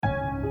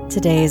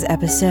Today's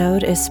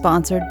episode is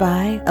sponsored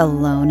by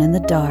Alone in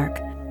the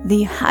Dark,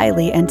 the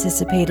highly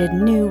anticipated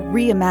new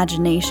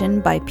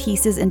reimagination by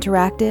Pieces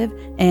Interactive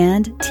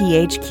and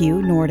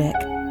THQ Nordic.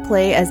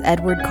 Play as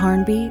Edward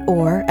Carnby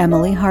or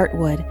Emily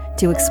Hartwood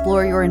to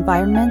explore your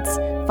environments,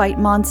 fight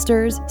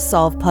monsters,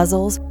 solve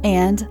puzzles,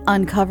 and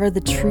uncover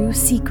the true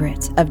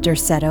secret of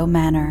Derceto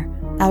Manor.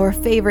 Our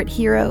favorite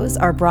heroes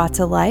are brought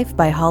to life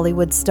by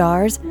Hollywood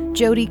stars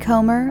Jodie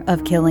Comer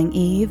of Killing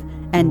Eve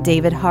and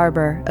David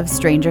Harbour of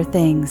Stranger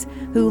Things,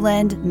 who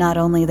lend not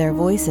only their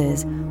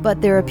voices, but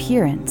their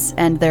appearance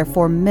and their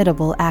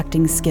formidable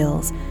acting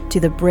skills to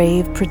the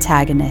brave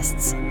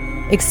protagonists.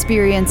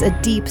 Experience a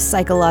deep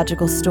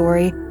psychological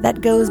story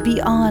that goes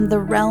beyond the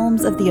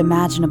realms of the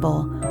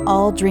imaginable,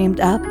 all dreamed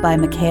up by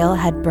Mikhail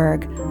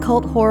Hedberg,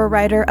 cult horror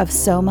writer of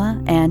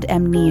Soma and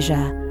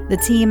Amnesia. The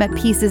team at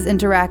Pieces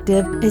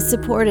Interactive is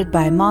supported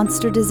by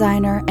monster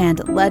designer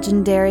and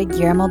legendary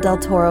Guillermo del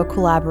Toro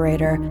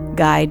collaborator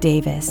Guy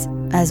Davis,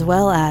 as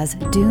well as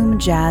Doom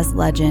jazz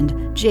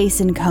legend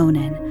Jason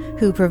Conan,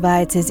 who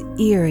provides his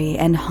eerie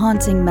and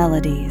haunting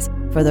melodies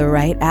for the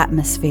right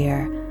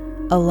atmosphere.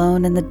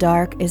 Alone in the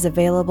Dark is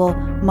available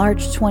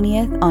March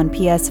 20th on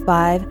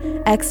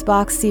PS5,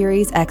 Xbox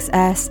Series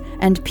XS,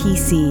 and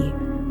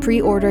PC.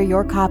 Pre-order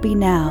your copy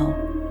now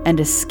and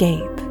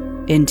escape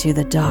into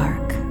the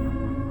dark.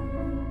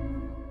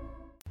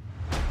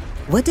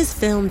 What does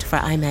filmed for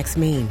IMAX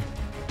mean?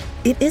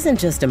 It isn't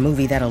just a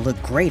movie that'll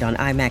look great on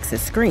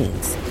IMAX's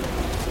screens.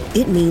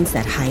 It means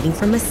that hiding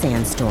from a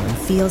sandstorm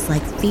feels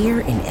like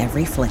fear in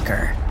every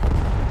flicker.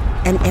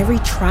 And every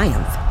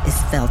triumph is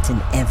felt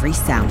in every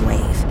sound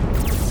wave.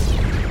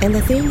 And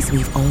the things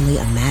we've only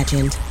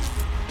imagined,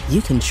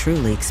 you can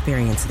truly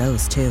experience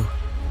those too.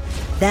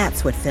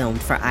 That's what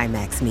filmed for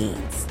IMAX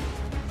means.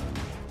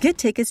 Get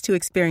tickets to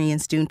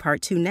experience Dune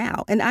Part 2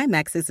 now and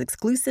IMAX's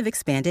exclusive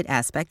expanded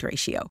aspect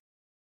ratio.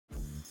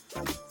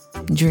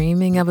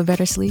 Dreaming of a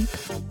better sleep?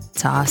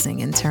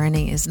 Tossing and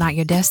turning is not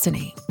your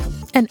destiny.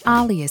 And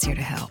Ollie is here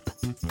to help.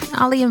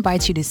 Ollie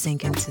invites you to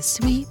sink into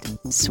sweet,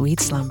 sweet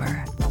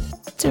slumber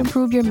to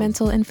improve your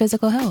mental and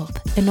physical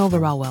health and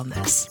overall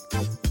wellness.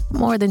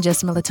 More than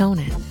just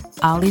melatonin,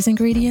 Ollie's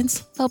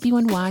ingredients help you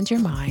unwind your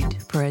mind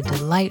for a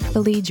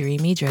delightfully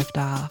dreamy drift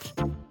off.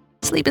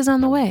 Sleep is on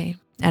the way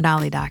at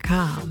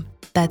Ollie.com.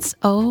 That's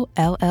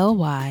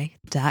OLLY.com.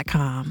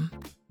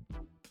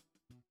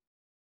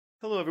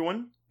 Hello,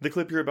 everyone. The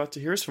clip you're about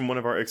to hear is from one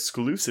of our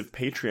exclusive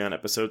Patreon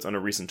episodes on a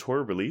recent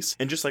horror release,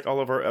 and just like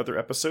all of our other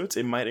episodes,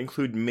 it might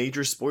include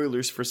major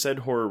spoilers for said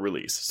horror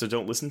release, so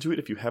don't listen to it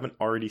if you haven't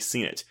already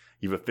seen it.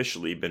 You've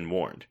officially been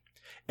warned.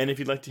 And if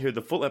you'd like to hear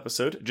the full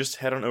episode, just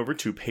head on over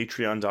to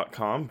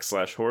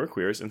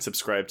patreon.com/horrorqueers and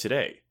subscribe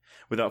today.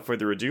 Without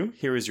further ado,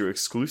 here is your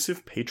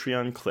exclusive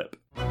Patreon clip.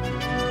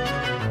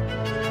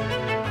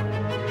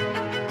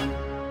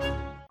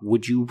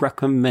 Would you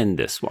recommend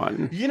this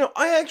one? You know,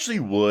 I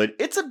actually would.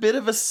 It's a bit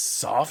of a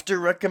softer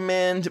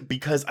recommend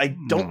because I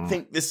don't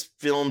think this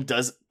film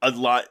does a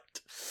lot.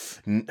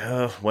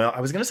 Well, I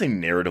was going to say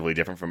narratively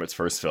different from its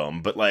first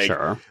film, but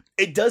sure.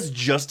 It does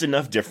just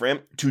enough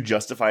different to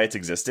justify its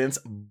existence,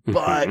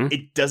 but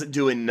it doesn't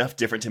do enough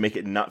different to make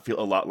it not feel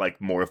a lot like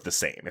more of the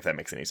same, if that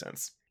makes any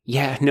sense.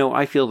 Yeah, no,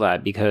 I feel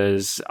that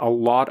because a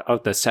lot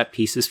of the set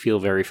pieces feel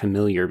very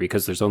familiar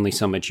because there's only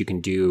so much you can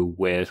do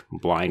with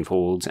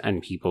blindfolds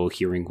and people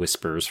hearing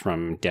whispers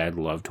from dead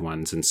loved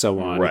ones and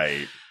so on.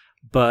 Right.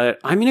 But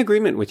I'm in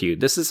agreement with you.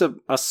 This is a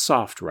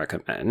soft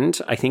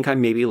recommend. I think I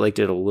maybe liked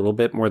it a little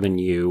bit more than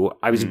you.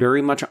 I was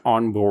very much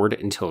on board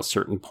until a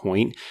certain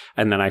point,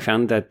 and then I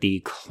found that the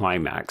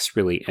climax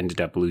really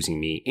ended up losing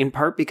me, in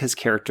part because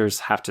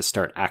characters have to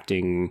start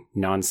acting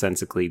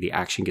nonsensically. The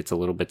action gets a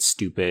little bit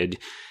stupid,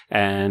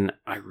 and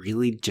I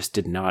really just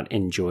did not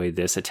enjoy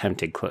this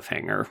attempted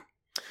cliffhanger.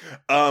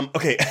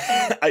 Okay,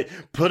 I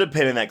put a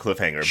pin in that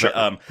cliffhanger, sure.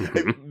 But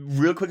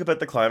real quick about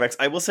the climax,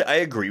 I will say I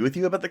agree with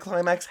you about the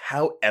climax.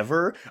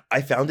 However,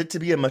 I found it to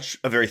be a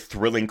very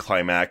thrilling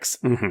climax,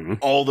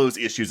 all those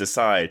issues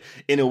aside,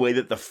 in a way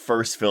that the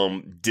first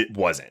film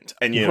wasn't.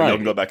 And you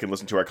can go back and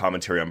listen to our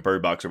commentary on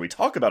Bird Box where we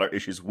talk about our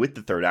issues with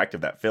the third act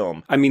of that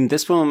film. I mean,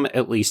 this film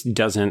at least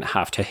doesn't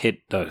have to hit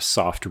the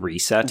soft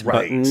reset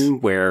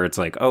button where it's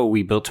like, oh,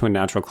 we built to a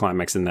natural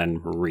climax and then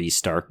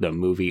restart the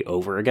movie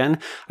over again.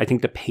 I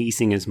think the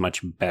pacing is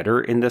much better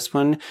in this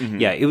one.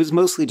 Yeah, it was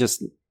mostly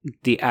just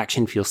the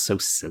action feels so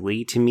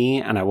silly to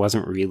me, and I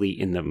wasn't really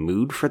in the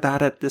mood for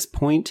that at this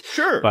point.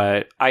 Sure.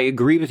 But I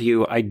agree with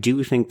you. I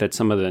do think that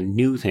some of the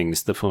new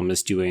things the film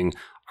is doing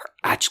are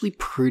actually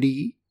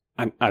pretty...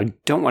 I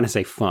don't want to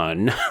say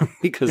fun,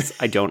 because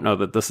I don't know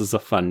that this is a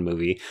fun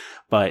movie,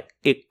 but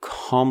it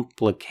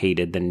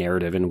complicated the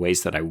narrative in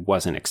ways that I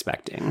wasn't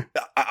expecting.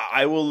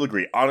 I will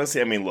agree. Honestly,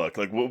 I mean, look,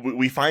 like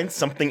we find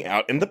something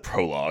out in the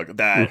prologue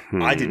that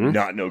I did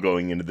not know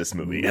going into this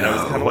movie. No. And I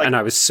was kind of like... And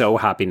I was so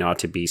happy not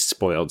to be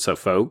spoiled. So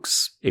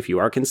folks, if you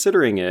are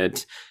considering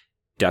it,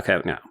 duck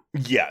out now.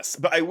 Yes,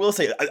 but I will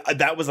say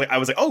that was I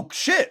was like, oh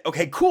shit,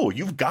 okay, cool,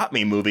 you've got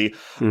me, movie.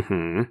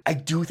 Mm-hmm. I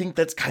do think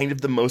that's kind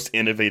of the most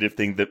innovative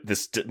thing that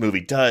this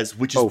movie does,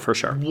 which is for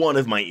sure. one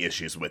of my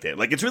issues with it.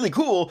 Like, it's really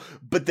cool,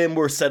 but then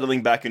we're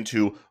settling back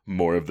into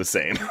more of the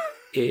same.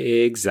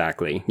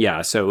 Exactly.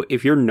 Yeah. So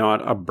if you're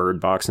not a Bird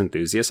Box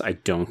enthusiast, I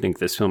don't think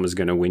this film is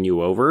going to win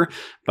you over.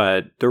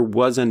 But there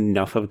was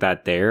enough of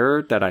that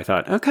there that I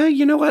thought, okay,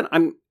 you know what?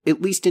 I'm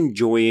at least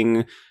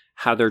enjoying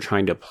how they're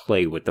trying to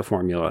play with the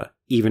formula,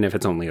 even if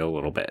it's only a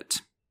little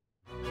bit.